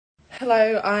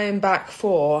Hello, I am back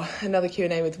for another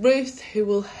Q&A with Ruth, who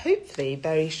will hopefully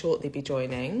very shortly be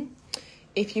joining.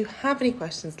 If you have any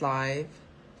questions live,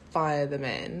 fire them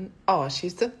in. Oh,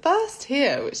 she's the first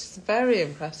here, which is very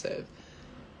impressive.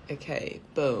 Okay,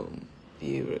 boom.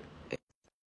 View.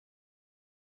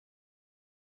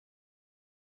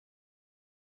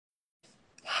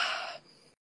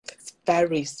 It's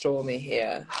very stormy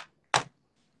here.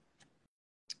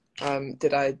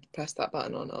 Did I press that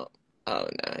button or not? Oh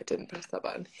no, I didn't press that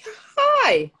button.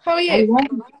 Hi, how are you?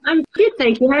 Hello. I'm good,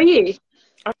 thank you. How are you?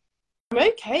 I'm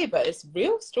okay, but it's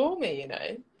real stormy, you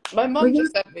know. My mum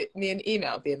just sent me an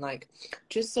email being like,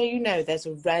 just so you know, there's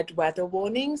a red weather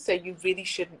warning, so you really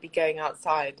shouldn't be going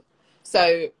outside.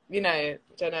 So, you know,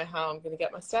 don't know how I'm going to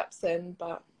get my steps in,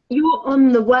 but... You're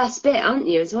on the worst bit, aren't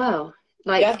you, as well?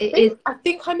 Like, Yeah, I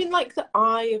think I'm in, like, the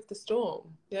eye of the storm.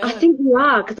 Yeah. I think you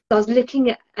are, because I was looking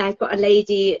at, I've got a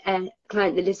lady,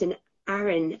 client that lives in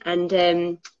Arran, and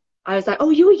I was like,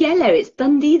 oh, you're yellow. It's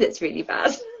Dundee that's really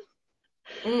bad.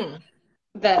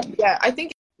 But yeah, I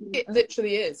think it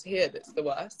literally is here that's the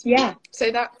worst. yeah.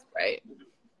 So that's great.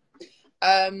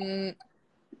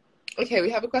 Okay, we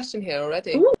have a question here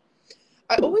already. Ooh.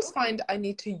 I always find I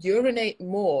need to urinate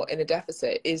more in a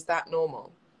deficit. Is that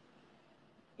normal?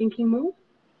 Drinking more?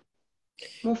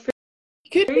 More food?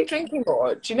 You could be drinking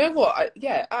more. Do you know what?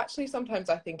 Yeah, actually, sometimes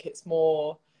I think it's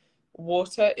more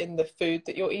water in the food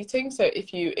that you're eating. So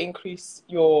if you increase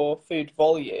your food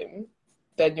volume,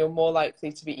 then you're more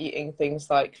likely to be eating things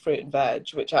like fruit and veg,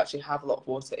 which actually have a lot of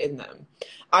water in them.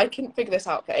 I couldn't figure this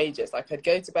out for ages. Like, I'd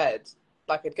go to bed,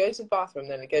 like, I'd go to the bathroom,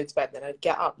 then I'd go to bed, then I'd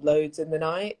get up loads in the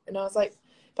night. And I was like,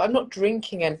 if I'm not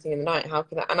drinking anything in the night, how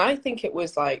can that? And I think it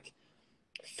was like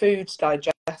food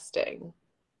digesting.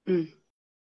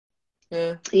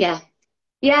 Yeah.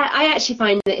 Yeah, I actually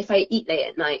find that if I eat late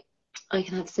at night, I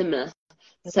can have similar.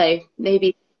 So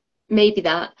maybe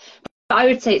that. But I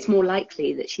would say it's more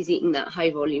likely that she's eating that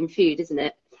high volume food, isn't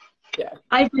it? Yeah.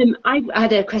 I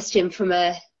had a question from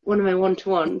one of my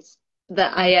one-to-ones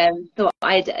that I thought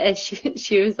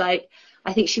she was like,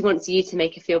 I think she wants you to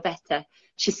make her feel better.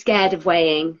 She's scared of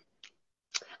weighing.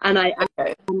 And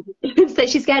so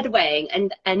she's scared of weighing,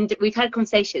 and we've had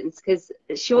conversations because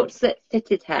shorts that didn't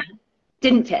fit her,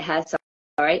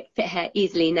 fit her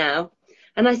easily now.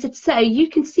 And I said, so you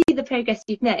can see the progress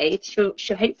you've made. She'll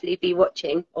hopefully be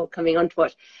watching or coming on to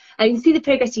watch. And you can see the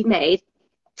progress you've made.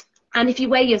 And if you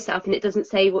weigh yourself and it doesn't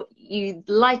say what you'd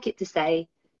like it to say,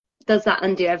 does that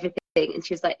undo everything? And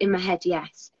she was like, in my head,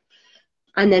 yes.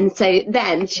 And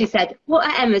then she said, what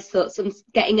are Emma's thoughts on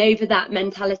getting over that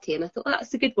mentality? And I thought,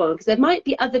 that's a good one, because there might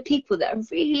be other people that are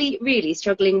really, really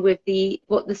struggling with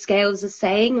what the scales are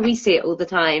saying. We see it all the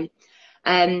time.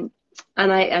 And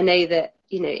I know that,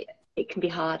 you know, it can be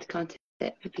hard, can't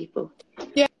it, for people?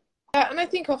 Yeah, and I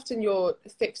think often you're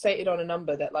fixated on a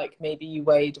number that, like, maybe you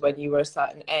weighed when you were a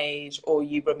certain age, or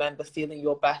you remember feeling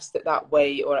your best at that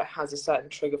weight, or it has a certain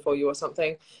trigger for you or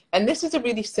something. And this is a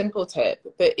really simple tip,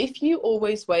 but if you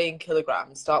always weigh in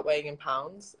kilograms, start weighing in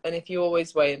pounds. And if you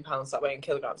always weigh in pounds, start weighing in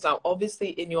kilograms. Now, obviously,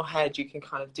 in your head, you can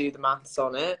kind of do the maths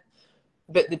on it.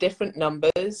 But the different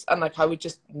numbers, and like, I would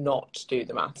just not do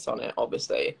the maths on it,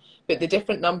 obviously, but the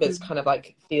different numbers kind of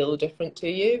like feel different to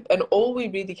you. And all we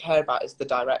really care about is the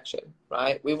direction,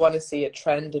 right? We want to see a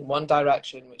trend in one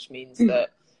direction, which means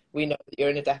that we know that you're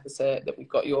in a deficit, that we've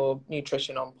got your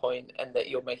nutrition on point, and that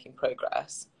you're making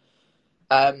progress.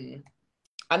 And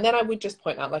then I would just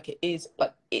point out, like,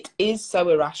 it is so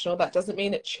irrational. That doesn't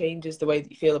mean it changes the way that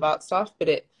you feel about stuff,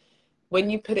 but when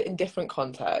you put it in different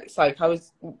contexts, like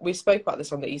we spoke about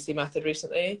this on the EC method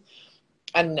recently,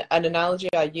 and an analogy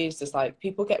I used is, like,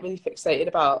 people get really fixated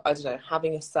about, I don't know,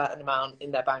 having a certain amount in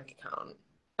their bank account.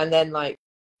 And then, like,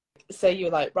 say you're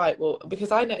like, right, well,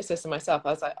 because I noticed this in myself, I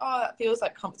was like, oh, that feels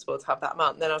like comfortable to have that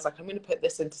amount. And then I was like, I'm going to put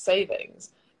this into savings.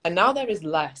 And now there is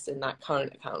less in that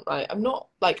current account, right? I'm not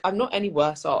any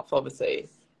worse off, obviously.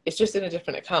 It's just in a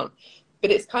different account.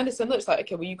 But it's kind of similar. It's like,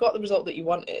 okay, well, you got the result that you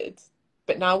wanted,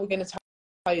 but now we're going to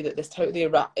tell you that this totally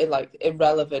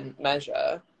irrelevant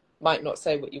measure might not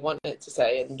say what you want it to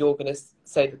say, and you're going to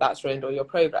say that that's ruined all your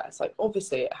progress. Like,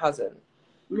 obviously it hasn't.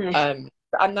 No.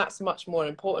 And that's much more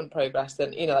important progress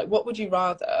than, you know, like, what would you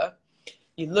rather?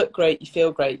 You look great, you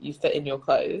feel great, you fit in your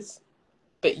clothes,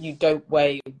 but you don't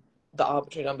weigh the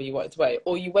arbitrary number you wanted to weigh,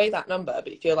 or you weigh that number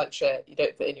but you feel like shit, you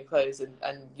don't fit in your clothes,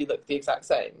 and you look the exact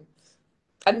same,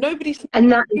 and nobody sees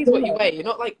what you weigh. You're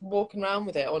not like walking around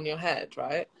with it on your head,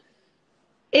 right?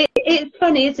 It's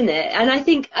funny, isn't it? And I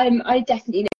think I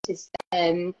definitely noticed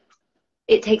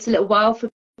it takes a little while for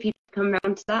people to come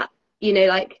around to that, you know,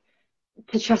 like,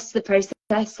 to trust the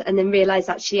process and then realize,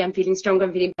 actually, I'm feeling stronger,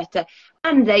 I'm feeling better.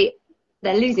 And they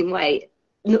they're losing weight.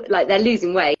 Like they're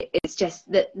losing weight. It's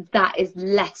just that is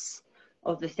less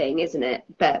of the thing, isn't it?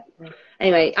 But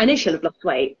anyway, I know she'll have lost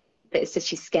weight, but it's just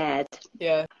she's scared.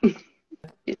 Yeah.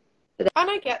 And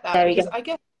I get that, There we because go. I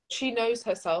guess she knows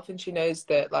herself, and she knows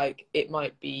that like it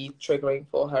might be triggering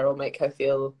for her or make her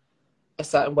feel a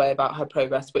certain way about her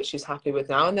progress, which she's happy with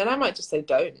now. And then I might just say,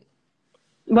 don't.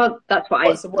 Well, that's what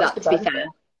What's the to be benefit? fair,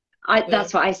 Yeah.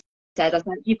 that's what I said. I was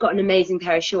like, you've got an amazing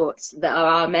pair of shorts that are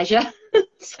our measure,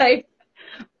 so Yeah.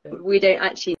 we don't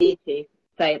actually need to.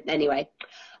 So anyway,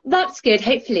 that's good.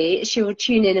 Hopefully she will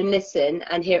tune in and listen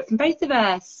and hear it from both of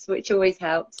us, which always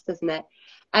helps, doesn't it?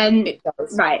 It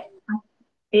does. Right,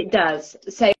 it does.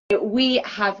 So we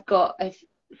have got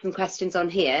some questions on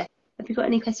here. Have you got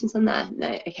any questions on there? No.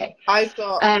 Okay. I've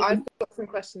got some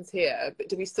questions here, but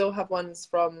do we still have ones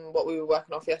from what we were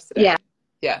working off yesterday? Yeah.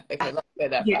 Yeah. Okay. Let's go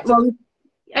there Yeah. first. Well.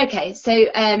 Okay. So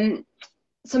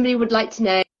somebody would like to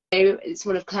know. It's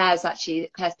one of Claire's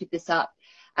actually. Claire's picked this up.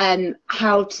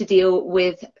 How to deal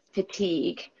with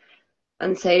fatigue.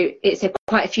 And so it's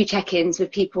quite a few check-ins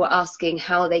with people asking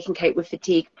how they can cope with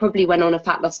fatigue. Probably when on a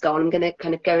fat loss goal. I'm going to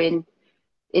kind of go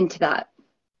into that.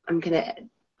 I'm going to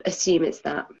assume it's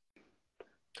that.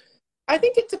 I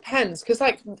think it depends, because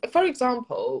like, for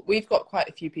example, we've got quite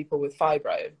a few people with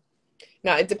fibro.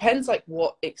 Now it depends like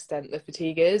what extent the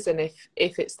fatigue is, and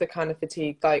if it's the kind of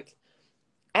fatigue like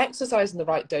exercise in the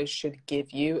right dose should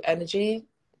give you energy,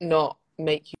 not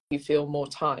make you feel more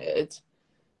tired,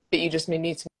 but you just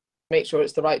need to make sure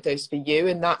it's the right dose for you,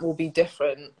 and that will be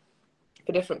different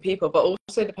for different people, but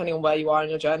also depending on where you are in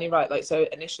your journey, right? Like, so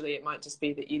initially it might just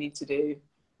be that you need to do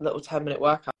a little 10-minute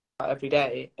workout every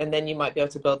day, and then you might be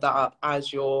able to build that up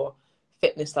as your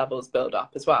fitness levels build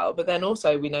up as well. But then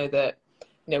also we know that,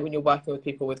 you know, when you're working with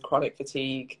people with chronic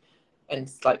fatigue and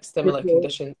like similar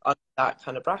conditions under that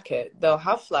kind of bracket, they'll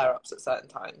have flare-ups at certain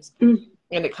times. And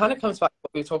it kind of comes back to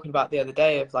what we were talking about the other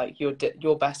day of like your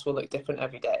best will look different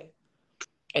every day,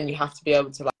 and you have to be able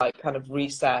to like kind of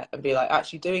reset and be like,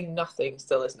 actually doing nothing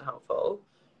still isn't helpful,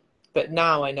 but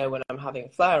now I know when I'm having a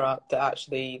flare-up that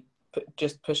actually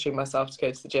just pushing myself to go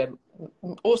to the gym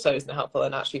also isn't helpful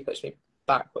and actually push me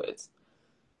backwards.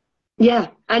 Yeah,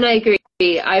 and I agree.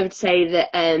 I would say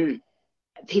that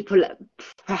people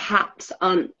perhaps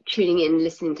aren't tuning in,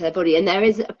 listening to their body. And there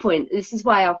is a point. This is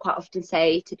why I'll quite often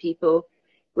say to people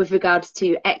with regards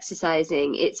to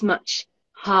exercising, it's much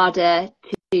harder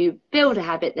to build a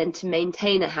habit than to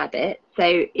maintain a habit.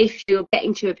 So if you're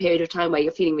getting to a period of time where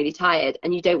you're feeling really tired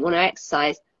and you don't want to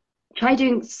exercise, try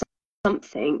doing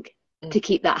something to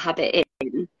keep that habit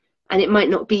in. And it might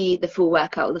not be the full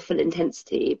workout or the full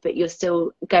intensity, but you're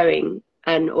still going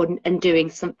and doing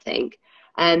something.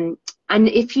 And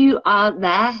if you are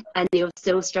there and you're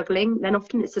still struggling, then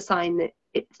often it's a sign that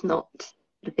it's not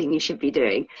the thing you should be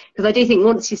doing. Because I do think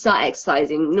once you start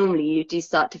exercising, normally you do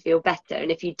start to feel better. And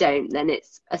if you don't, then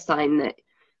it's a sign that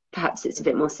perhaps it's a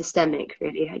bit more systemic,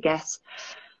 really, I guess.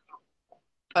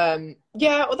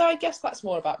 Yeah, although I guess that's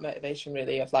more about motivation,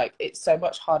 really, of like, it's so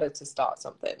much harder to start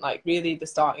something. Like, really, the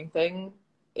starting thing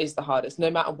is the hardest, no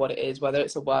matter what it is, whether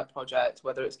it's a work project,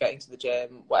 whether it's getting to the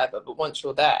gym, whatever. But once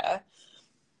you're there,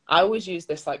 I always use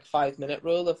this like 5-minute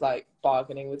rule of like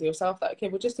bargaining with yourself, like, okay,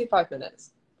 we'll just do 5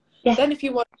 minutes. Yeah. Then if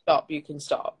you want to stop, you can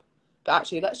stop. But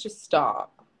actually, let's just start.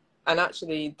 And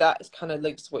actually, that is kind of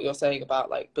links to what you're saying about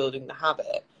like building the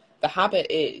habit. The habit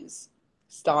is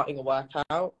starting a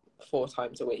workout 4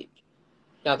 times a week.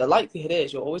 Now, the likelihood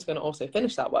is you're always going to also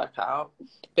finish that workout,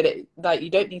 but it like you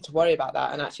don't need to worry about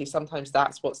that. And actually, sometimes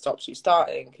that's what stops you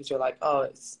starting, because you're like, oh,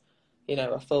 it's, you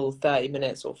know, a full 30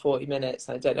 minutes or 40 minutes,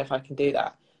 and I don't know if I can do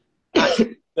that.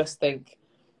 Actually, just think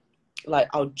like,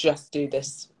 I'll just do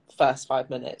this first 5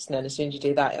 minutes, and then as soon as you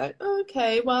do that, you're like, oh,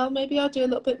 okay, well, maybe I'll do a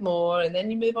little bit more, and then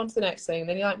you move on to the next thing, and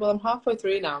then you're like, well, I'm halfway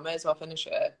through now, I may as well finish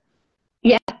it.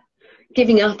 Yeah,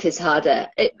 giving up is harder.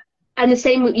 And the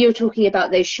same, you were talking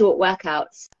about those short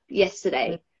workouts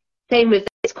yesterday. Same with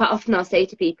this. Quite often I'll say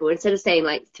to people, instead of saying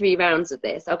like 3 rounds of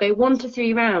this, I'll go 1 to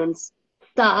 3 rounds.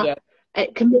 Start,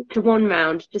 commit to 1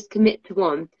 round, just commit to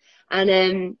 1.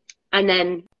 And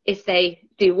then if they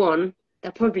do 1,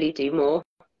 they'll probably do more.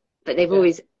 But they've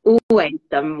always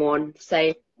done 1.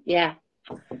 So yeah,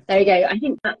 there you go. I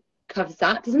think that covers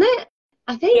that, doesn't it?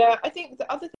 I think. Yeah, I think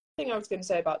the other thing I was going to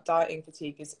say about dieting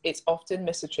fatigue is it's often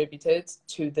misattributed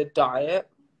to the diet.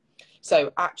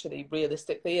 So actually,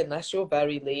 realistically, unless you're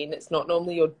very lean, it's not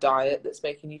normally your diet that's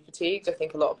making you fatigued. I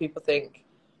think a lot of people think,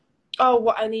 oh,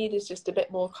 what I need is just a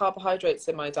bit more carbohydrates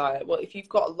in my diet. Well, if you've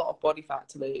got a lot of body fat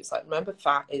to lose, like, remember,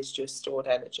 fat is just stored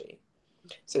energy.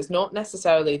 So it's not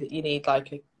necessarily that you need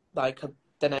like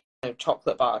a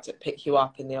chocolate bar to pick you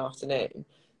up in the afternoon.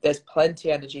 there's plenty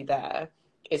of energy there,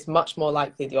 it's much more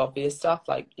likely the obvious stuff,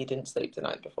 like you didn't sleep the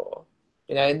night before,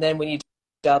 you know. And then when you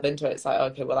delve into it, it's like,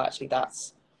 okay, well, actually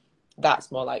that's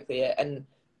more likely it. And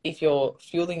if you're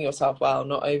fueling yourself well,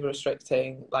 not over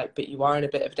restricting, like, but you are in a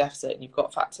bit of a deficit and you've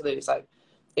got fat to lose, like,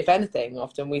 if anything,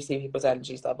 often we see people's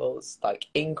energy levels like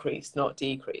increase, not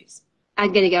decrease.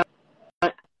 I'm going to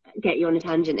get you on a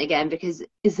tangent again, because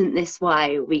isn't this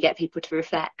why we get people to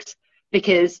reflect?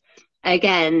 Because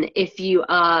again, if you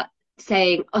are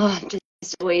saying, oh, I'm just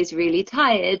always really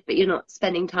tired, but you're not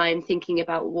spending time thinking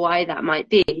about why that might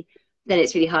be, then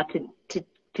it's really hard to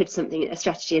put a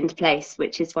strategy into place,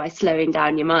 which is why slowing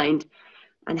down your mind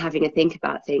and having a think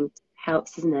about things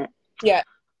helps, isn't it? Yeah.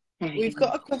 We've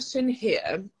got a question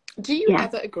here. Do you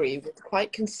ever agree with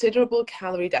quite considerable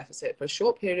calorie deficit for a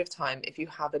short period of time if you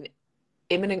have an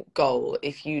imminent goal,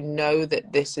 if you know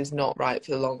that this is not right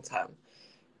for the long term?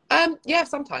 Yeah,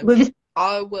 sometimes.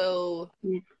 I will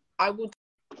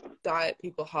diet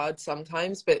people hard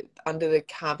sometimes, but under the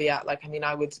caveat, like, I mean,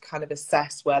 I would kind of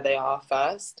assess where they are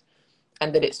first,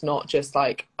 and that it's not just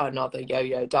like another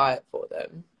yo-yo diet for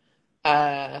them.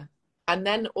 And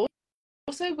then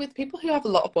also with people who have a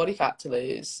lot of body fat to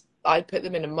lose, I'd put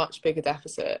them in a much bigger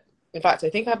deficit. In fact, I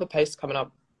think I have a post coming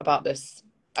up about this.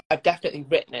 I've definitely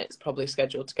written it. It's probably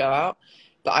scheduled to go out.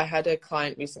 But I had a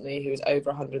client recently who was over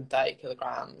 130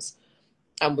 kilograms,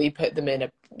 and we put them in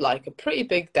a pretty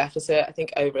big deficit. I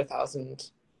think over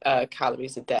 1,000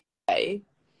 calories a day,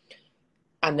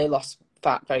 and they lost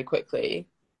fat very quickly,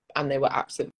 and they were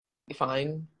absolutely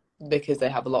fine because they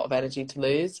have a lot of energy to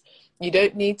lose. You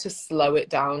don't need to slow it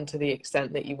down to the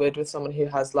extent that you would with someone who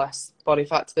has less body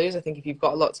fat to lose. I think if you've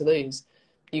got a lot to lose,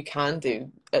 you can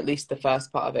do at least the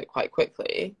first part of it quite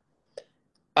quickly.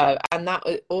 And that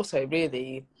also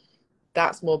really,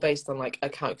 that's more based on like a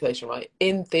calculation, right?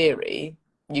 In theory,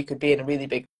 you could be in a really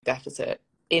big deficit.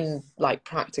 In like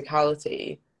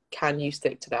practicality, can you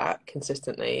stick to that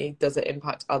consistently? Does it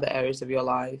impact other areas of your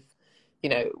life? You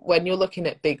know, when you're looking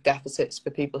at big deficits for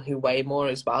people who weigh more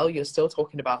as well, you're still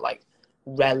talking about like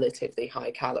relatively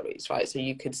high calories, right? So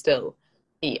you could still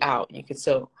eat out, you could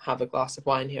still have a glass of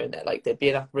wine here and there, like there'd be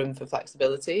enough room for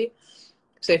flexibility.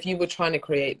 So if you were trying to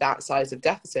create that size of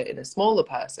deficit in a smaller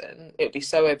person, it would be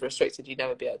so over restricted you'd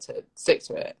never be able to stick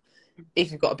to it.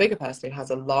 If you've got a bigger person who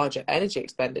has a larger energy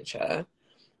expenditure,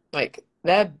 like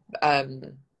their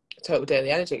total daily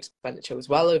energy expenditure was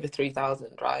well over 3,000,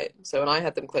 right? So when I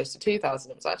had them close to 2,000,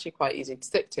 it was actually quite easy to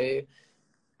stick to,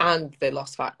 and they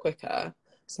lost fat quicker.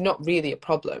 It's not really a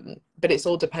problem, but it's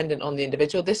all dependent on the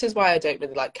individual. This is why I don't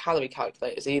really like calorie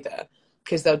calculators either,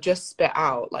 because they'll just spit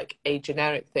out like a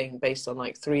generic thing based on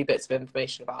like 3 bits of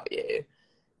information about you.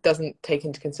 Doesn't take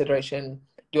into consideration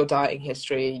your dieting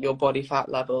history, your body fat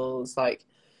levels. Like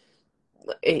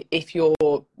if you're,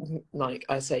 like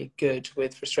I say, good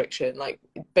with restriction, like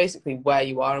basically where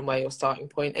you are and where your starting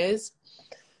point is.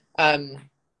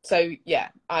 So yeah,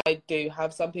 I do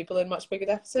have some people in much bigger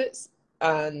deficits,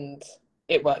 and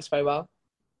it works very well.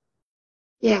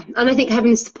 Yeah, and I think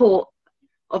having support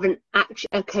of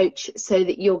a coach so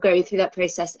that you're going through that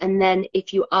process, and then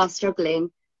if you are struggling,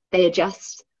 they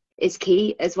adjust, is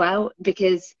key as well.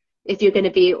 Because if you're going to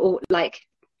be all like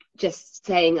just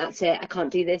saying that's it, I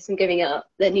can't do this, and giving up,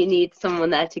 then you need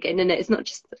someone there to go, no, it's not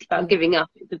just about giving up,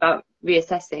 it's about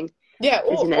reassessing. Yeah,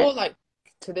 or like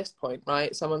to this point,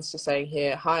 right? Someone's just saying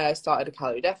here, hi, I started a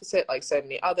calorie deficit like so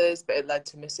many others, but it led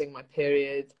to missing my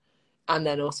period and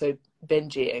then also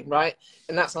binge eating, right?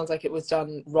 And that sounds like it was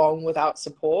done wrong without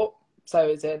support. So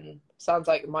as in, sounds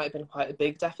like it might have been quite a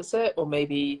big deficit, or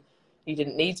maybe you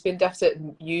didn't need to be in deficit.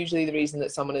 Usually the reason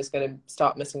that someone is going to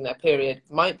start missing their period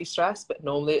might be stress, but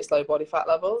normally it's low body fat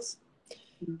levels.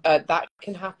 That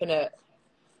can happen at,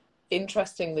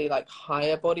 interestingly, like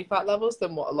higher body fat levels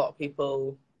than what a lot of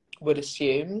people would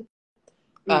assume,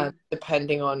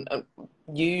 depending on,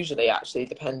 usually actually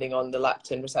depending on the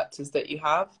leptin receptors that you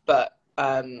have. But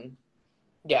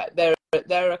yeah, there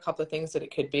are a couple of things that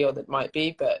it could be or that might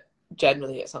be, but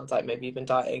generally it sounds like maybe you've been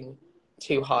dieting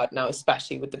too hard now,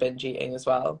 especially with the binge eating as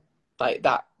well. Like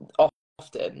that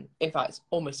often, in fact,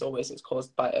 almost always it's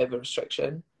caused by over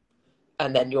restriction,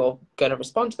 and then you're going to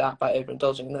respond to that by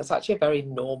overindulging, and that's actually a very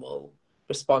normal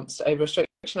response to over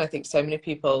restriction. I think so many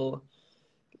people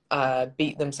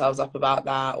beat themselves up about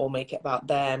that, or make it about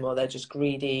them, or they're just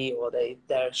greedy, or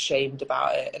they're ashamed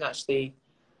about it, and actually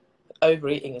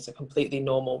overeating is a completely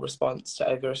normal response to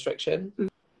over restriction.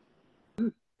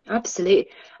 Absolutely.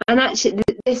 And actually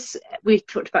this, we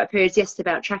talked about periods yesterday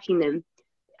about tracking them.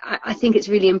 I think it's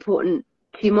really important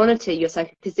to monitor your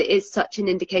cycle, because it is such an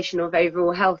indication of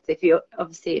overall health. If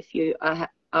you are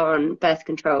on birth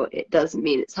control, it doesn't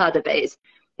mean it's harder, but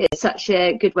it's such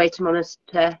a good way to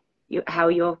monitor how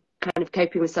you're kind of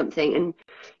coping with something. And,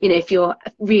 you know, if you're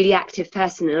a really active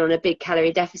person and on a big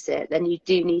calorie deficit, then you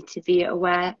do need to be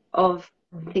aware of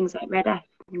things like red F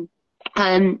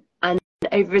and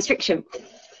over restriction.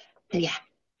 So yeah,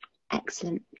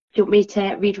 excellent. Do you want me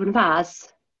to read one of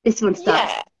ours? This one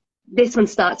starts. Yeah. This one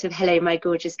starts with "Hello, my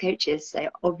gorgeous coaches." So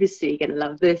obviously you're going to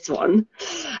love this one.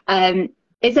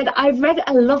 It said, "I've read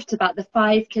a lot about the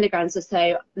 5 kilograms or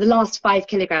so, the last 5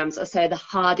 kilograms or so, the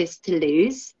hardest to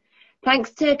lose.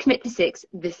 Thanks to Commit to 6,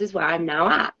 this is where I'm now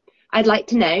at. I'd like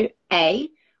to know, A,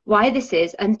 why this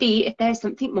is, and B, if there is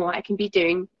something more I can be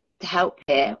doing to help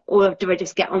here, or do I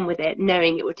just get on with it,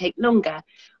 knowing it will take longer?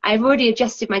 I've already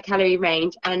adjusted my calorie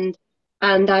range, and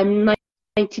I'm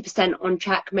 90% on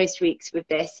track most weeks with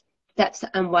this. Steps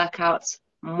and workouts,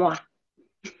 moi."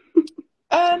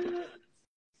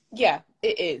 Yeah,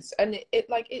 it is. And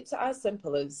it's as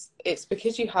simple as, it's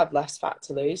because you have less fat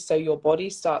to lose, so your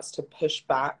body starts to push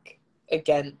back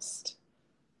against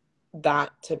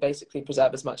that to basically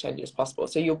preserve as much energy as possible.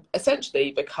 So you'll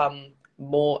essentially become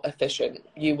more efficient.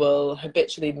 You will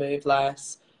habitually move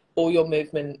less. All your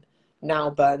movement now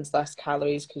burns less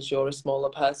calories because you're a smaller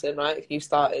person, right? If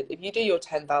you do your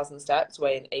 10,000 steps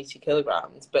weighing 80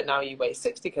 kilograms, but now you weigh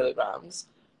 60 kilograms,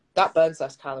 that burns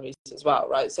less calories as well,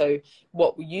 right? So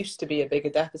what used to be a bigger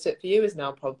deficit for you is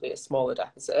now probably a smaller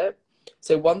deficit.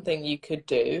 So one thing you could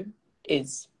do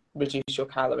is reduce your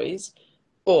calories,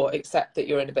 or accept that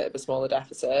you're in a bit of a smaller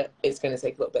deficit. It's going to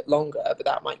take a little bit longer, but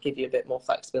that might give you a bit more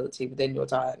flexibility within your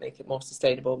diet, make it more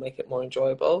sustainable, make it more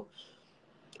enjoyable.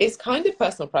 It's kind of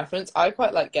personal preference. I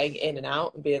quite like getting in and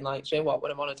out and being like, do you know what,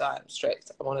 when I'm on a diet, I'm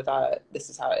strict. I'm on a diet, this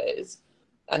is how it is.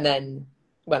 And then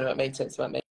when I'm at maintenance,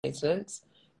 I'm at maintenance.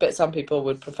 But some people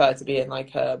would prefer to be in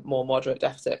like a more moderate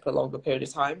deficit for a longer period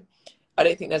of time. I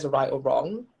don't think there's a right or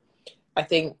wrong. I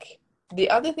think the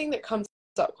other thing that comes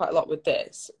up quite a lot with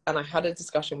this, and I had a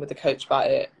discussion with the coach about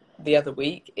it the other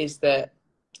week, is that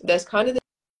there's kind of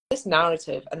this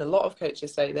narrative, and a lot of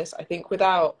coaches say this, I think,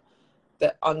 without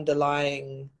the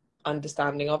underlying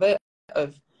understanding of it,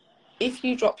 of if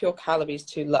you drop your calories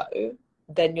too low,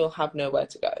 then you'll have nowhere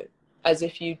to go. As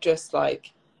if you just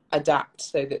like adapt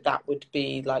so that would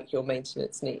be like your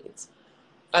maintenance needs.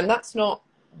 And that's not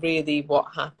really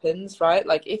what happens, right?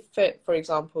 Like if, for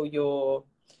example, your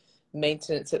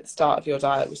maintenance at the start of your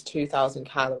diet was 2,000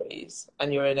 calories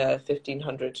and you're in a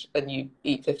 1,500 and you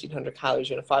eat 1,500 calories,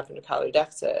 you're in a 500 calorie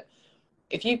deficit.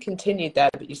 If you continued there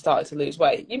but you started to lose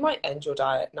weight, you might end your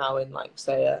diet now in like,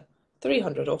 say, a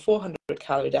 300 or 400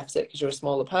 calorie deficit because you're a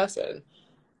smaller person.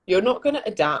 You're not going to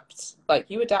adapt. Like,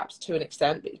 you adapt to an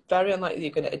extent, but it's very unlikely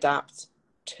you're going to adapt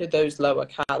to those lower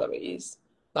calories,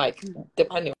 like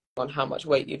depending on how much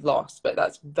weight you've lost, but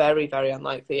that's very, very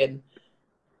unlikely. And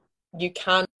you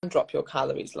can drop your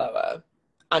calories lower.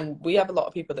 And we have a lot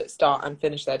of people that start and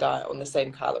finish their diet on the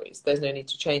same calories. There's no need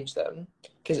to change them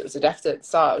because it was a deficit at the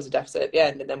start, it was a deficit at the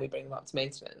end, and then we bring them up to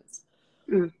maintenance.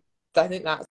 So I think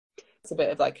that's a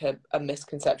bit of like a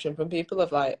misconception from people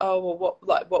of like, oh, well,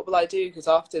 what will I do? Because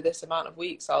after this amount of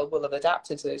weeks, I will have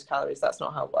adapted to those calories. That's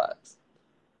not how it works.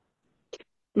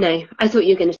 No, I thought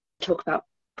you were going to talk about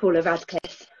Paula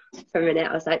Radcliffe for a minute.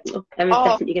 I was like, oh, there is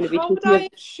definitely going to be how would I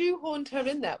shoehorned her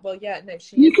in there? Well, yeah, no,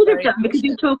 she you is could have very done because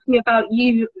you're talking about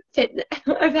you fit.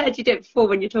 I've heard you do it before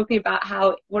when you're talking about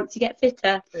how once you get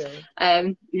fitter.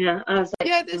 Yeah, I was like,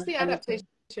 yeah, there's the adaptation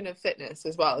of fitness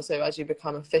as well. So as you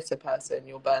become a fitter person,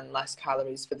 you'll burn less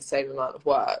calories for the same amount of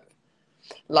work.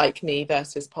 Like me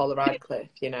versus Paula Radcliffe,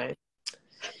 you know.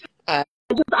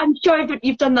 I'm sure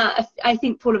you've done that. I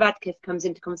think Paula Radcliffe comes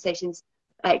into conversations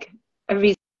like a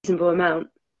reasonable amount,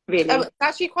 really. It's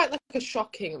actually quite like a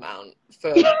shocking amount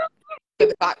for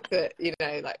the fact that, you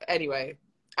know, like, anyway,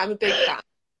 I'm a big fan,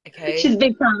 okay? She's a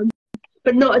big fan,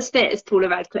 but not as fit as Paula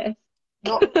Radcliffe.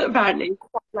 Not apparently.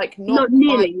 Like, not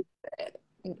nearly.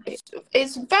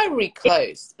 It's very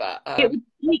close, but it would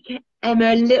take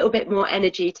Emma a little bit more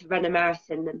energy to run a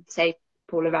marathon than, say,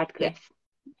 Paula Radcliffe.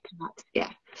 Yeah.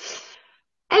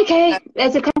 Okay,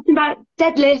 there's a question about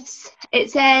deadlifts.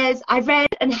 It says, I've read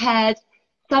and heard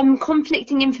some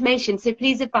conflicting information, so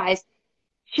please advise.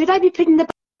 Should I be putting the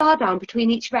bar down between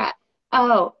each rep?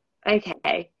 Oh,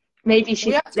 okay. Maybe she.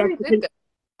 We actually did that.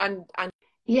 And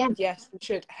yeah, yes, we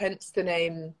should. Hence the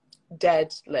name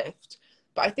deadlift.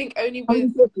 But I think only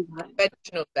with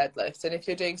conventional deadlifts. And if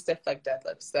you're doing stiff leg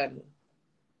deadlifts, then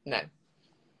no.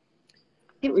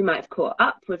 I think we might have caught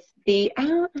up with the.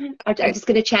 I'm just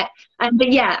going to check.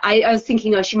 But yeah, I was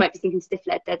thinking, she might be thinking stiff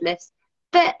leg deadlifts.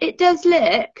 But it does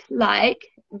look like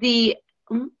the.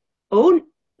 Oh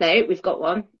no, we've got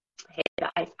one here.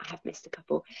 I have missed a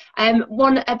couple.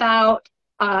 One about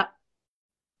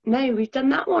No, we've done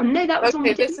that one. No, that was one we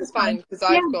Okay, did this is last time. fine because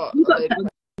Yeah, I've got you a got load of them.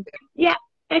 questions. Yeah,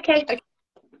 okay.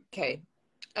 Okay.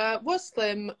 Was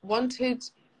Slim wanted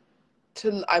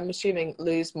to, I'm assuming,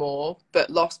 lose more, but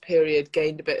lost period,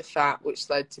 gained a bit of fat, which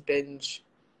led to binge.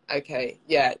 Okay,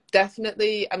 yeah,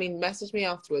 definitely. I mean, message me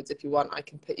afterwards if you want. I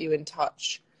can put you in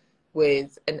touch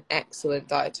with an excellent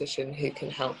dietitian who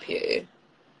can help you.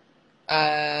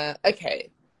 Okay.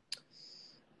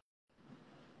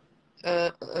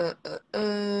 Uh, uh, uh,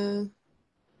 uh.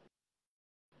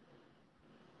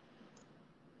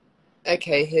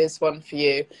 Okay, here's one for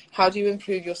you. How do you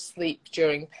improve your sleep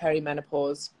during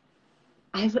perimenopause?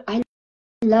 I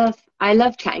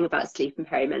love chatting about sleep and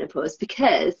perimenopause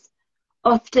because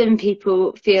often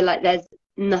people feel like there's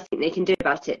nothing they can do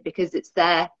about it because it's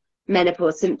their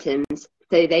menopause symptoms.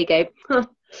 So they go, huh,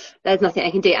 there's nothing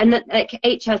I can do. And like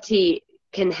HRT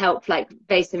can help like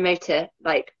vasomotor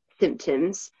like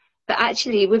symptoms. But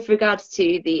actually with regards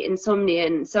to the insomnia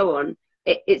and so on,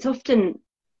 it's often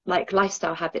like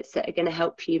lifestyle habits that are going to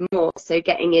help you more. So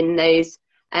getting in those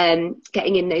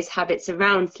habits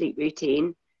around sleep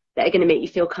routine that are going to make you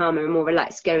feel calmer and more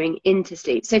relaxed going into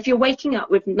sleep. So if you're waking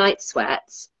up with night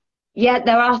sweats, yeah,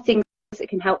 there are things that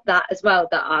can help that as well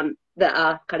that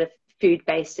are kind of food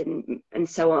based and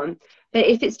so on. But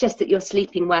if it's just that you're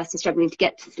sleeping worse and struggling to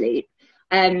get to sleep,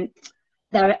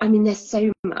 there's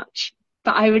so much.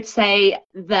 But I would say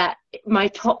that my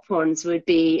top ones would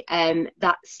be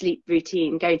that sleep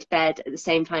routine, going to bed at the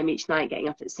same time each night, getting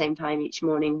up at the same time each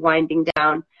morning, winding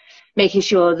down, making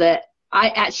sure that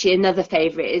another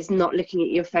favourite is not looking at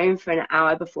your phone for an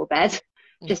hour before bed,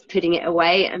 just putting it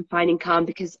away and finding calm,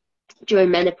 because during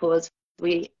menopause,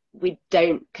 we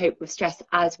don't cope with stress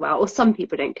as well, or some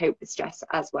people don't cope with stress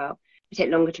as well. We take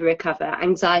longer to recover.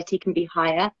 Anxiety can be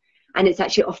higher, and it's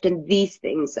actually often these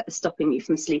things that are stopping you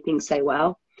from sleeping so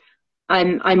well.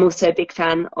 I'm also a big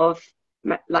fan of,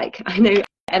 like, I know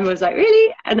Emma was like,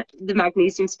 really? And the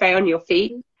magnesium spray on your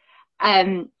feet.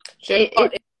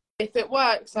 If it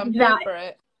works, I'm here for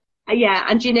it. Yeah,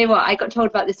 and do you know what? I got told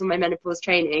about this on my menopause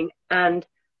training, and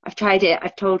I've tried it.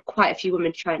 I've told quite a few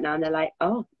women to try it now, and they're like,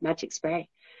 "Oh, magic spray,"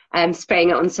 spraying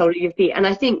it on the sole of your feet. And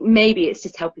I think maybe it's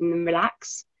just helping them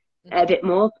relax a bit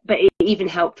more, but it even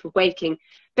helped with waking.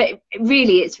 But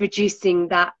really, it's reducing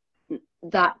that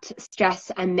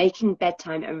stress and making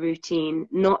bedtime a routine,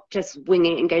 not just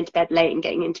winging it and going to bed late and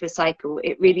getting into a cycle.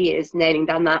 It really is nailing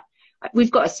down that.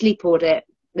 We've got a sleep audit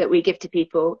that we give to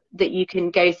people that you can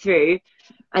go through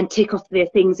and tick off the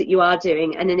things that you are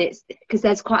doing, and then it's because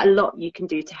there's quite a lot you can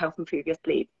do to help improve your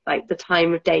sleep, like the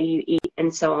time of day you eat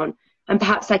and so on. And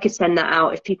perhaps I could send that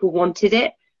out if people wanted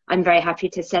it. I'm very happy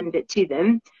to send it to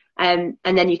them, and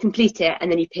then you complete it,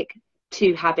 and then you pick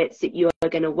 2 habits that you are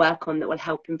going to work on that will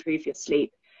help improve your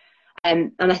sleep.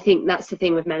 And I think that's the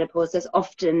thing with menopause. There's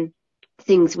often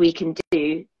things we can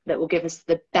do that will give us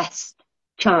the best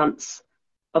chance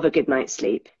of a good night's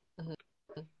sleep.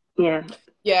 Yeah.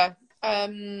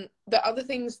 The other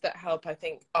things that help, I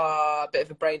think, are a bit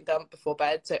of a brain dump before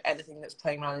bed. So anything that's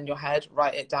playing around in your head,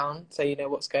 write it down so you know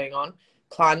what's going on.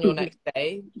 Plan your next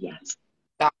day. Yes.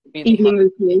 That really Evening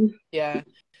helps. routine. Yeah.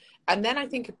 And then I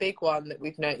think a big one that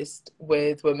we've noticed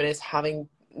with women is having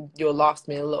your last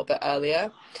meal a little bit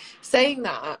earlier. Saying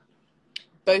that,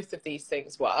 both of these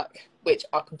things work, which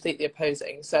are completely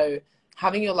opposing. So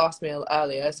having your last meal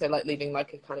earlier, so like leaving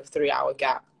like a kind of 3-hour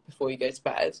gap before you go to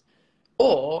bed,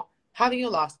 or having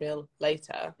your last meal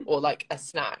later, or like a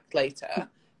snack later.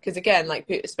 Because again, like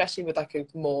especially with like a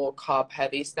more carb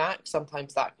heavy snack,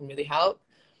 sometimes that can really help.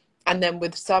 And then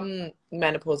with some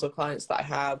menopausal clients that I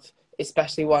have,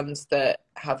 especially ones that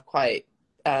have quite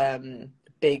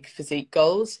big physique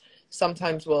goals,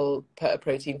 sometimes we'll put a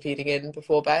protein feeding in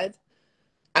before bed.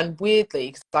 And weirdly,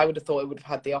 because I would have thought it would have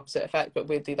had the opposite effect, but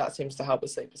weirdly that seems to help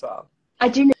with sleep as well. I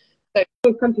do know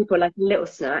some people like a little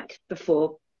snack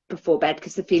before bed,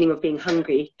 because the feeling of being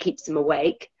hungry keeps them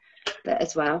awake, but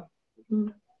as well.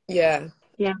 Yeah.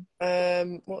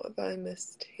 What have I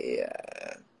missed here?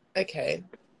 Okay.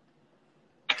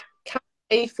 Can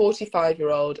a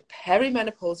 45-year-old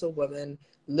perimenopausal woman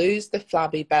lose the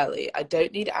flabby belly? I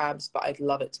don't need abs, but I'd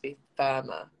love it to be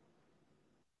firmer.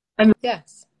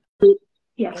 Yes.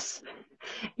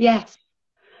 Yes.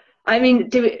 I mean,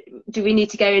 do we need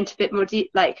to go into a bit more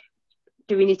deep? Like,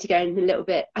 do we need to go in a little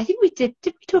bit? I think we did.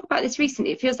 Did we talk about this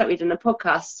recently? It feels like we've done a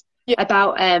podcast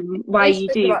about why you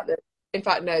do. In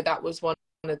fact, no, that was one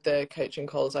of the coaching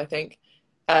calls, I think.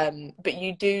 But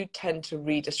you do tend to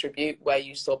redistribute where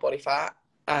you store body fat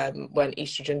when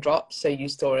estrogen drops, so you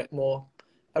store it more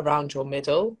around your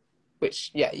middle.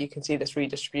 which, yeah, you can see this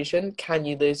redistribution. Can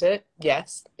you lose it?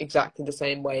 Yes, exactly the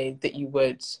same way that you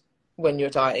would when you're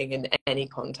dieting in any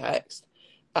context.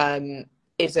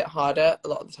 Is it harder? A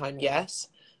lot of the time, yes.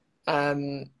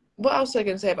 What else was I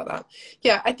going to say about that?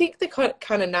 Yeah, I think the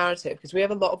kind of narrative, because we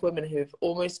have a lot of women who've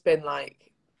almost been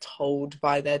like told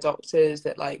by their doctors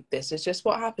that like this is just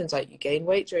what happens, like you gain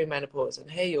weight during menopause and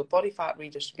hey, your body fat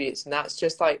redistributes and that's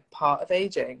just like part of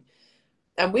aging.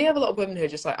 And we have a lot of women who are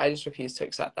just like, I just refuse to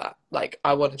accept that. Like,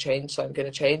 I want to change, so I'm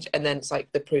going to change. And then it's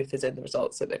like the proof is in the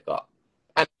results that they've got.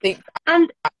 And I think,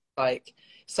 And like,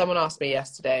 someone asked me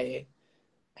yesterday,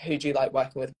 who do you like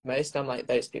working with most? And I'm like,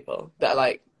 those people that are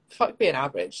like, fuck being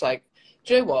average. Like,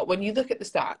 do you know what? When you look at the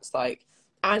stats, like,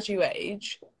 as you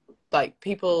age, like,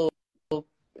 people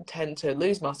tend to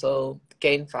lose muscle,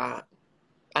 gain fat,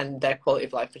 and their quality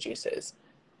of life reduces.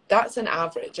 That's an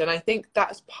average. And I think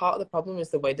that's part of the problem, is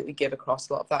the way that we give across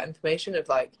a lot of that information of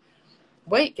like,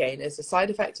 weight gain is a side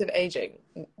effect of aging.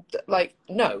 Like,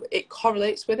 no, it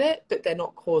correlates with it, but they're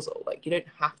not causal. Like, you don't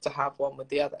have to have one with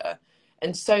the other.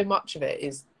 And so much of it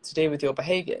is to do with your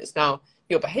behaviors. Now,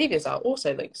 your behaviors are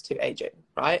also linked to aging,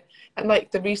 right? And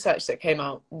like the research that came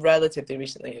out relatively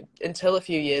recently, until a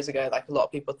few years ago, like a lot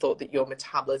of people thought that your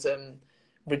metabolism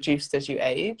reduced as you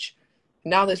age.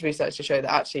 Now there's research to show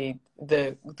that actually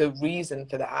the reason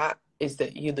for that is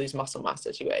that you lose muscle mass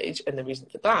as you age, and the reason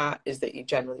for that is that you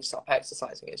generally stop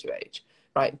exercising as you age,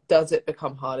 right? Does it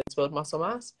become harder to build muscle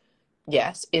mass?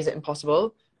 Yes. Is it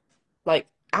impossible? Like,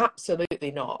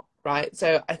 absolutely not, right?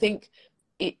 So I think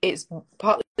it's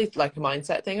partly like a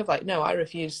mindset thing of like, no, I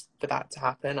refuse for that to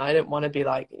happen. I don't want to be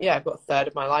like, yeah, I've got a third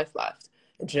of my life left,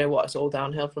 and do you know what? It's all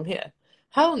downhill from here.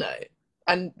 Hell no.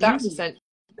 And that's essentially,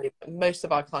 most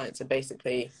of our clients are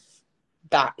basically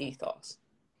that ethos.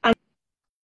 And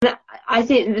I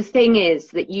think the thing is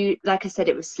that you, like I said,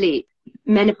 it was sleep,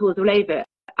 menopause all over.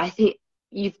 I think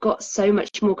you've got so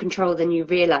much more control than you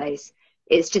realize.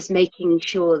 It's just making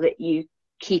sure that you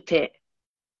keep it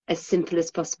as simple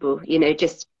as possible, you know,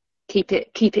 just keep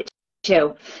it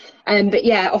chill. But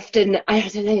yeah, often, I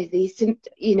don't know, these,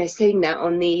 you know, saying that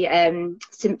on the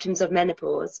symptoms of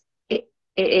menopause, it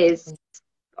is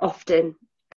often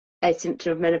a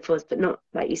symptom of menopause, but not,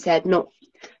 like you said, not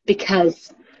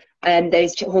because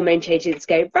those hormone changes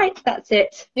go, right, that's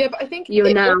it. Yeah, but I think you're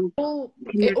it now all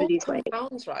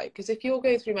compounds, right? Because if you're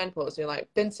going through menopause and you're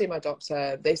like, been to see my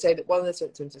doctor, they say that one of the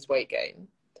symptoms is weight gain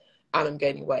and I'm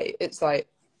gaining weight. It's like,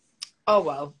 oh,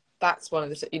 well, that's one of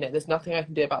the, you know, there's nothing I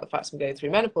can do about the fact I'm going through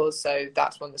menopause, so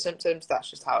that's one of the symptoms, that's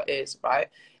just how it is, right?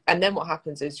 And then what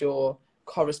happens is your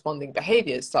corresponding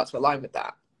behaviors start to align with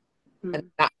that. And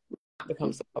that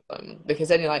becomes the problem, because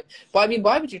then you're like, well, I mean,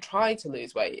 why would you try to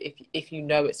lose weight if you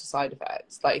know it's a side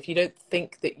effect? Like, if you don't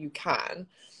think that you can.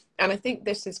 And I think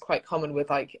this is quite common with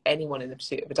like anyone in the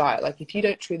pursuit of a diet. Like, if you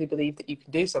don't truly believe that you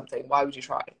can do something, why would you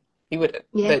try? You wouldn't.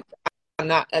 Yeah.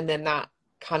 And then that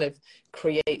kind of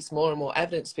creates more and more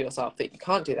evidence for yourself that you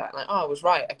can't do that. Like, oh, I was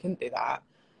right, I couldn't do that,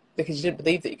 because you didn't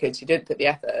believe that you could, so you didn't put the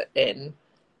effort in,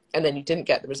 and then you didn't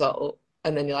get the result.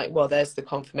 And then you're like, well, there's the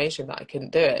confirmation that I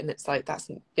couldn't do it. And it's like, that's,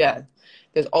 yeah,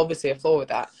 there's obviously a flaw with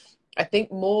that. I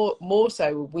think more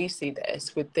so we see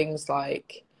this with things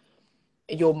like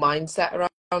your mindset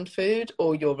around food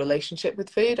or your relationship with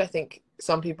food. I think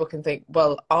some people can think,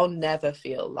 well, I'll never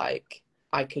feel like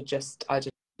I could just,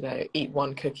 you know, eat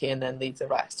one cookie and then leave the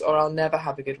rest, or I'll never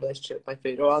have a good relationship with my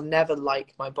food, or I'll never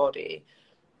like my body.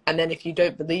 And then if you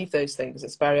don't believe those things,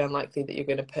 it's very unlikely that you're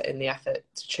going to put in the effort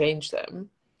to change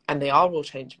them. And they are all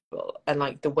changeable. And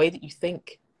like the way that you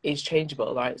think is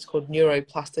changeable, right? It's called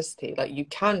neuroplasticity. Like, you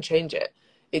can change it.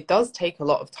 It does take a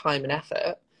lot of time and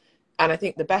effort. And I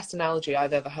think the best analogy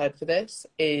I've ever heard for this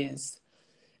is,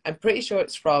 I'm pretty sure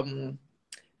it's from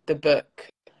the book,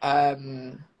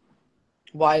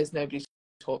 Why Has Nobody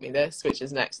Taught Me This, which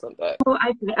is an excellent book. Oh,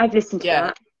 I've listened to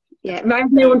that. Yeah,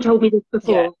 no one told me this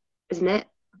before, isn't it?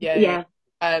 Yeah.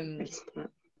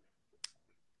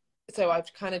 So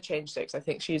I've kind of changed it, because I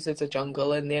think she uses a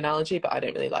jungle in the analogy, but I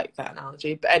don't really like that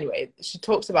analogy. But anyway, she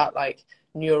talks about like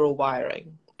neural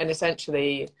wiring, and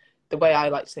essentially the way I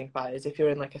like to think about it is, if you're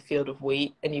in like a field of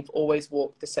wheat and you've always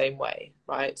walked the same way,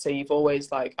 right? So you've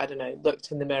always, like, I don't know, looked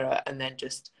in the mirror and then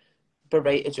just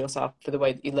berated yourself for the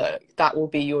way that you look. That will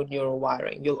be your neural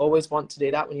wiring. You'll always want to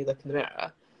do that when you look in the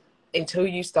mirror, until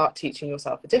you start teaching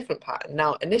yourself a different pattern.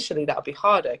 Now, initially that'll be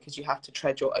harder, because you have to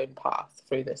tread your own path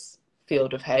through this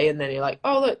field of hay, and then you're like,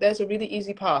 oh, look, there's a really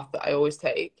easy path that I always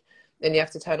take. Then you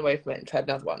have to turn away from it and tread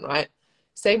another one, right?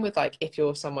 Same with like, if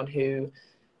you're someone who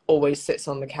always sits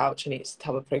on the couch and eats a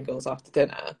tub of Pringles after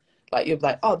dinner, like, you're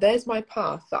like, oh, there's my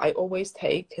path that I always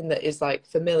take, and that is like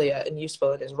familiar and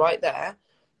useful and is right there.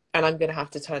 and I'm going to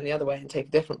have to turn the other way and take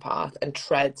a different path and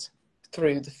tread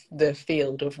through the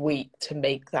field of wheat to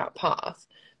make that path.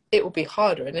 It will be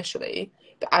harder initially,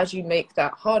 but as you make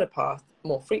that harder path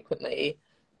more frequently,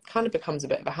 kind of becomes a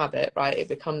bit of a habit, right? It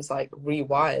becomes like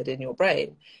rewired in your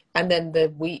brain, and then the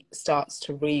wheat starts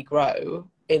to regrow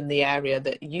in the area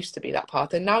that used to be that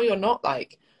path. And now you're not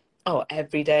like, oh,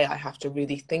 every day I have to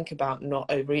really think about not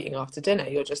overeating after dinner.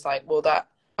 You're just like, well, that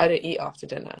I don't eat after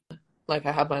dinner. Like,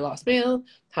 I have my last meal,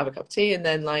 have a cup of tea, and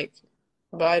then like,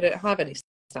 but I don't have any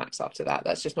snacks after that.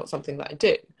 That's just not something that I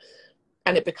do.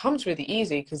 And it becomes really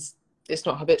easy because it's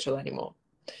not habitual anymore.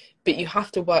 But you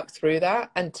have to work through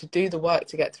that, and to do the work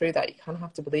to get through that, you kind of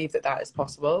have to believe that that is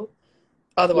possible.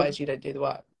 Otherwise, you don't do the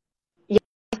work. Yeah,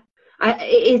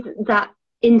 it is that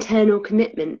internal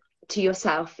commitment to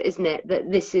yourself, isn't it?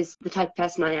 That this is the type of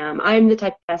person I am. I'm the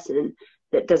type of person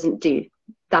that doesn't do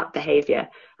that behaviour,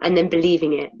 and then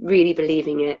believing it, really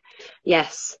believing it.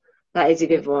 Yes, that is a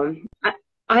good one.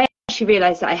 I actually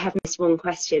realised that I have missed one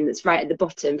question that's right at the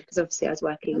bottom, because obviously I was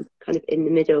working kind of in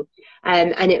the middle,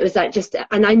 and it was like just,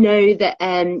 and I know that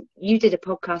you did a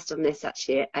podcast on this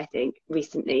actually, I think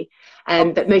recently,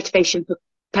 but motivation for,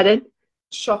 pardon?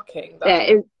 Shocking.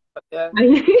 Yeah,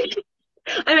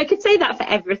 I could say that for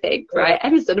everything, right?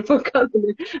 Emma's done a podcast,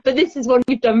 but this is one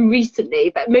we've done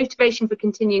recently. But motivation for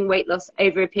continuing weight loss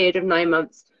over a period of 9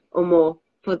 months or more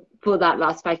for that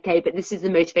last 5K. But this is the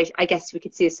motivation. I guess we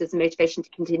could see this as a motivation to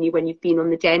continue when you've been on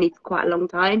the journey for quite a long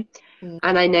time.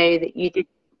 And I know that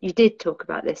you did talk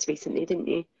about this recently, didn't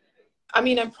you? I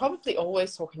mean, I'm probably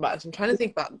always talking about it. I'm trying to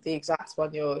think about the exact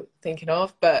one you're thinking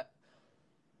of, but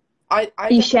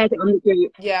you shared it on the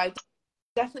group. Yeah, I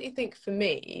definitely think for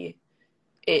me,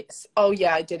 it's, oh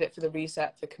yeah, I did it for the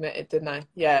reset for committed, didn't I?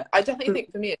 Yeah, I definitely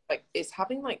think for me, it's like, it's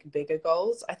having like bigger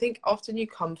goals. I think often you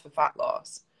come for fat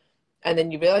loss and then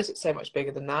you realize it's so much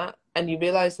bigger than that, and you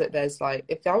realize that there's like,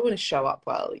 if I want to show up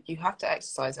well, you have to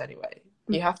exercise anyway,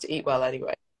 you have to eat well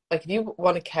anyway. Like, if you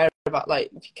want to care about,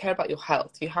 like, if you care about your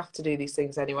health, you have to do these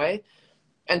things anyway.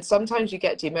 And sometimes you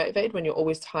get demotivated when you're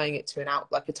always tying it to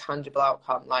like a tangible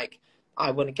outcome, like,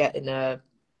 I want to get in a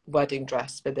wedding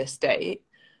dress for this date.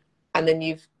 And then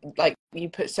you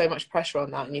put so much pressure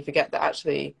on that, and you forget that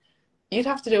actually you'd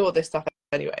have to do all this stuff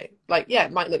anyway. Like, yeah,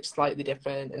 it might look slightly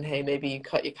different, and hey, maybe you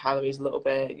cut your calories a little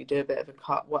bit, you do a bit of a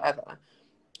cut, whatever.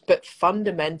 But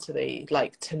fundamentally,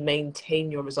 like, to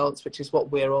maintain your results, which is what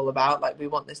we're all about, like, we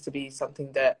want this to be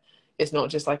something that is not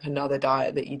just like another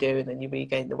diet that you do and then you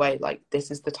regain the weight. Like, this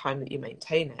is the time that you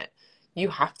maintain it. You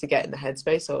have to get in the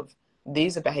headspace of,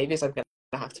 these are behaviors I'm going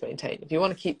to have to maintain. If you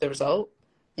want to keep the result,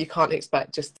 you can't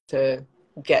expect just to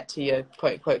get to your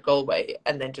quote unquote goal weight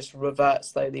and then just revert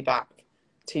slowly back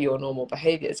to your normal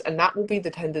behaviors. And that will be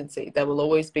the tendency. There will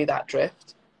always be that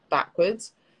drift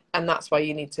backwards. And that's why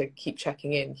you need to keep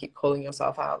checking in, keep calling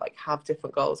yourself out, like, have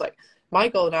different goals. Like, my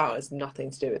goal now has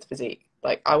nothing to do with physique.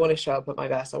 Like, I want to show up at my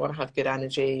best. I want to have good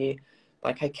energy.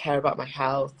 Like, I care about my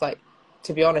health. Like,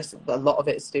 to be honest, a lot of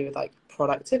it is to do with like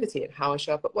productivity and how I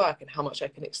show up at work and how much I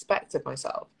can expect of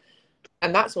myself.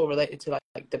 And that's all related to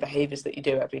like the behaviors that you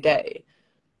do every day.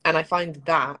 And I find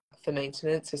that for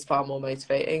maintenance is far more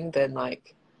motivating than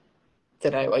like,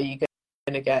 don't know, are you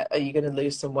going to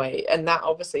lose some weight? And that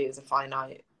obviously is a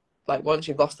finite, like, once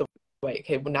you've lost the weight,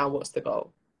 okay, well, now what's the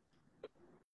goal?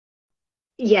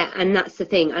 Yeah, and that's the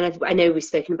thing. And I know we've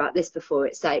spoken about this before.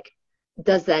 It's like,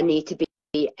 does there need to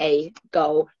be a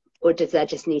goal, or does there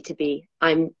just need to be,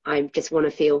 I just want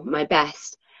to feel my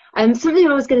best? Something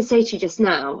I was going to say to you just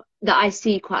now that I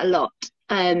see quite a lot,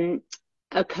 like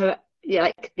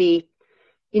the,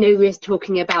 we were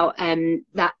talking about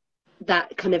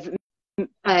that kind of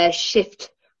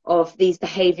shift of these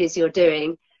behaviours you're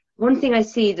doing. One thing I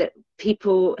see that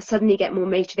people suddenly get more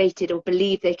motivated or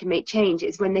believe they can make change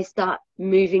is when they start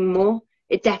moving more.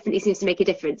 It definitely seems to make a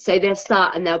difference. So they'll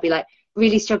start and they'll be like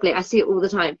really struggling. I see it all the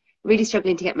time, really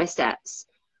struggling to get my steps.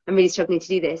 I'm really struggling to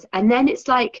do this. And then it's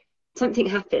like something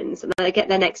happens and I get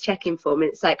their next check-in form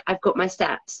and it's like, I've got my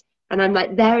steps. And I'm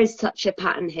like, there is such a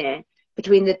pattern here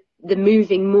between the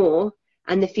moving more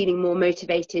and the feeling more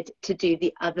motivated to do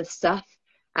the other stuff.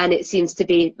 And it seems to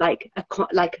be like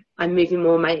I'm moving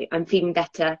more, I'm feeling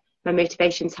better, my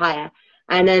motivation's higher.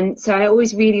 And so I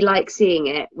always really like seeing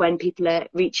it when people are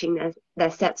reaching their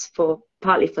steps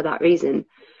partly for that reason.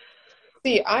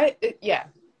 See, I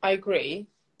agree.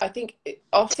 I think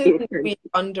often we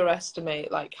underestimate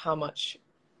like how much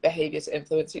behaviors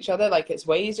influence each other. Like, it's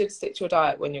way easier to stick to your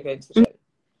diet when you're going to the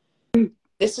gym.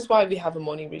 This is why we have a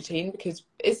morning routine, because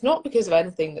it's not because of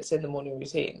anything that's in the morning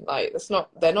routine. Like,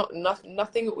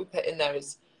 nothing that we put in there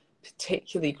is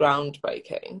particularly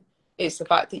groundbreaking. It's the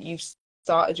fact that you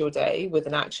started your day with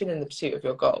an action in the pursuit of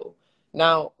your goal.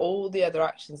 Now, all the other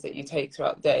actions that you take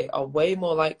throughout the day are way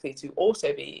more likely to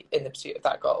also be in the pursuit of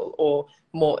that goal or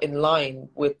more in line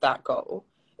with that goal.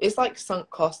 It's like sunk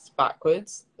costs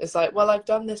backwards. It's like, well, I've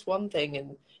done this one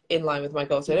thing in line with my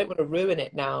goal, so I don't want to ruin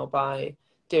it now by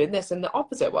doing this. And the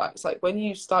opposite works. Like when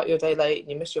you start your day late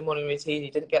and you miss your morning routine,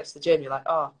 you didn't get to the gym, you're like,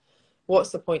 oh,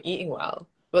 what's the point eating well?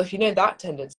 Well, if you know that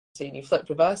tendency and you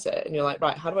reverse it and you're like,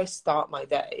 right, how do I start my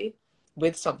day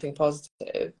with something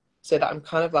positive so that I'm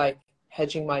kind of like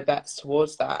hedging my bets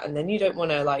towards that? And then you don't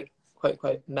want to like quote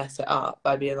unquote mess it up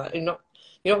by being like, you're not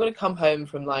going to come home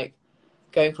from like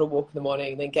going for a walk in the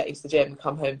morning and then getting to the gym and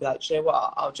come home and be like, do you know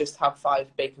what, I'll just have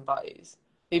 5 bacon butties.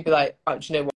 You'd be like, oh,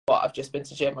 do you know what, I've just been to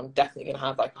the gym, I'm definitely going to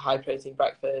have like a high protein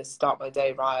breakfast, start my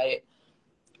day right.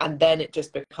 And then it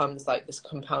just becomes like this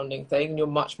compounding thing, and you're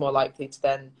much more likely to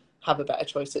then have a better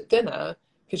choice at dinner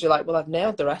because you're like, well, I've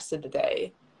nailed the rest of the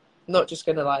day, I'm not just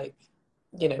going to like,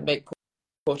 you know, make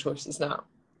poor choices now.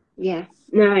 Yeah,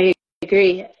 no, I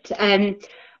agree. And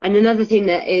another thing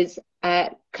that is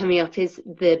coming up is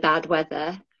the bad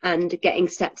weather and getting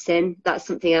steps in. That's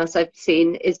something else I've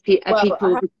seen is people. I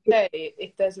have to say,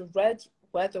 if there's a red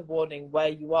weather warning where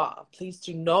you are, please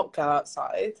do not go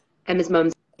outside. Emma's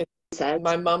mum said.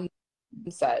 My mum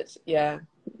said, yeah.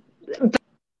 But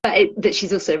that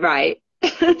she's also right.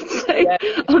 So yeah.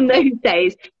 On those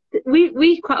days,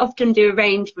 we quite often do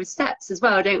arrange with steps as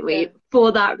well, don't we? Yeah.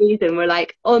 For that reason, we're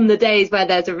like, on the days where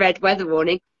there's a red weather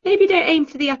warning, maybe don't aim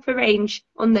for the upper range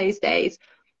on those days,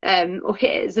 or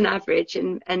hit it as an average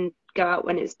and go out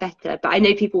when it's better. But I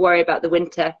know people worry about the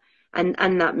winter and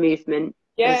that movement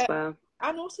as well.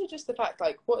 And also just the fact,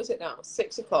 like, what is it now?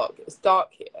 6 o'clock. It's dark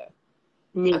here.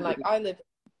 And like I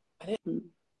don't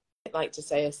like to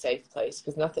say a safe place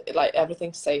because nothing, like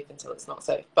everything's safe until it's not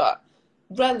safe, but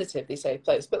relatively safe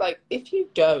place. But like if you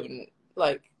don't,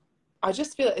 like, I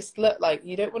just feel it's like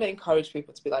you don't want to encourage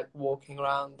people to be like walking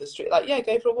around the street, like, yeah,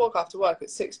 go for a walk after work at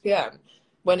 6 p.m.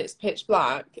 when it's pitch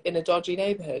black in a dodgy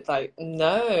neighborhood. Like,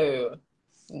 no.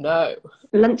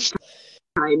 Lunchtime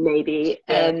maybe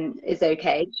is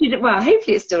okay. Well,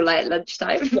 hopefully it's still light at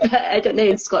lunchtime. But I don't know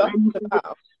in Scotland.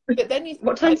 But then you think,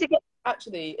 what time does it get?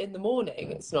 Actually, in the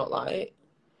morning it's not light.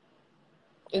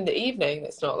 In the evening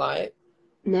it's not light.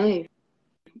 No,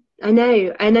 I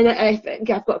know. And then I've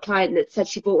got a client that said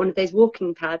she bought one of those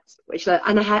walking pads,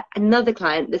 and I had another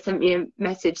client that sent me a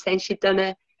message saying she'd done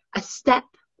a step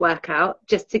workout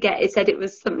just to get. It said it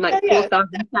was something like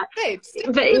 4,000 steps,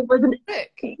 but it wasn't.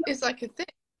 It's like a thing.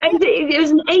 It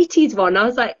was an 80s one. I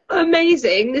was like,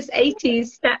 amazing, this 80s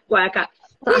step workout.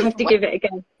 So I have to give it a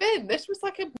go. This was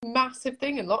like a massive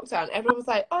thing in lockdown. Everyone was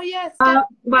like, oh yes.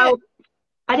 Well,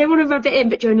 I don't want to rub it in,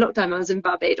 but during lockdown I was in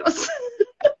Barbados.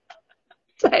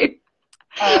 So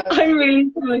I'm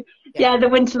really sorry. Yeah, the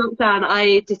winter lockdown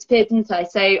I disappeared, didn't I?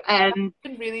 So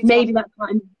really maybe that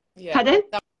time. Yeah. Pardon?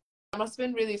 That must have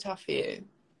been really tough for you.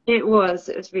 It was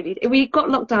really. We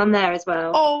got locked down there as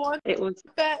well. Oh, it was.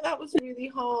 I bet that was really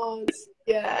hard.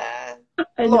 Yeah.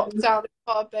 Lockdown in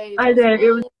Barbados. I know,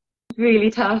 it was really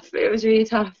tough. It was really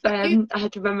tough. I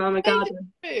had to run around my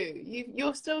garden.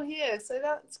 You're still here, so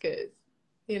that's good.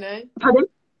 You know. Pardon?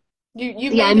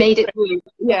 I made it through.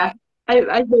 Yeah,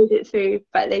 I made it through,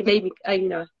 but they made me. I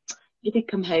did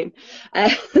come home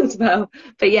as well.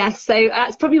 But yeah, so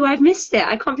that's probably why I've missed it.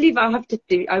 I can't believe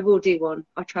I will do one.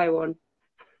 I'll try one.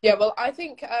 Yeah, well, I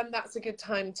think that's a good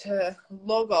time to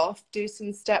log off, do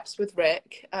some steps with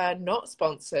Rick. Not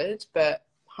sponsored, but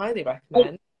highly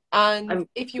recommend. And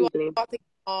if you are thinking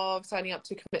of signing up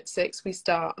to Commit 6, we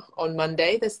start on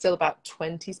Monday. There's still about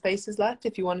 20 spaces left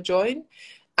if you want to join.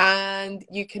 And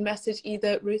you can message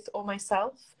either Ruth or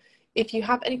myself if you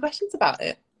have any questions about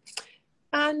it.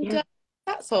 And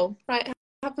that's all. Right,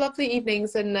 have lovely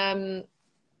evenings and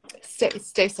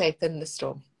stay safe in the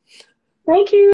storm. Thank you.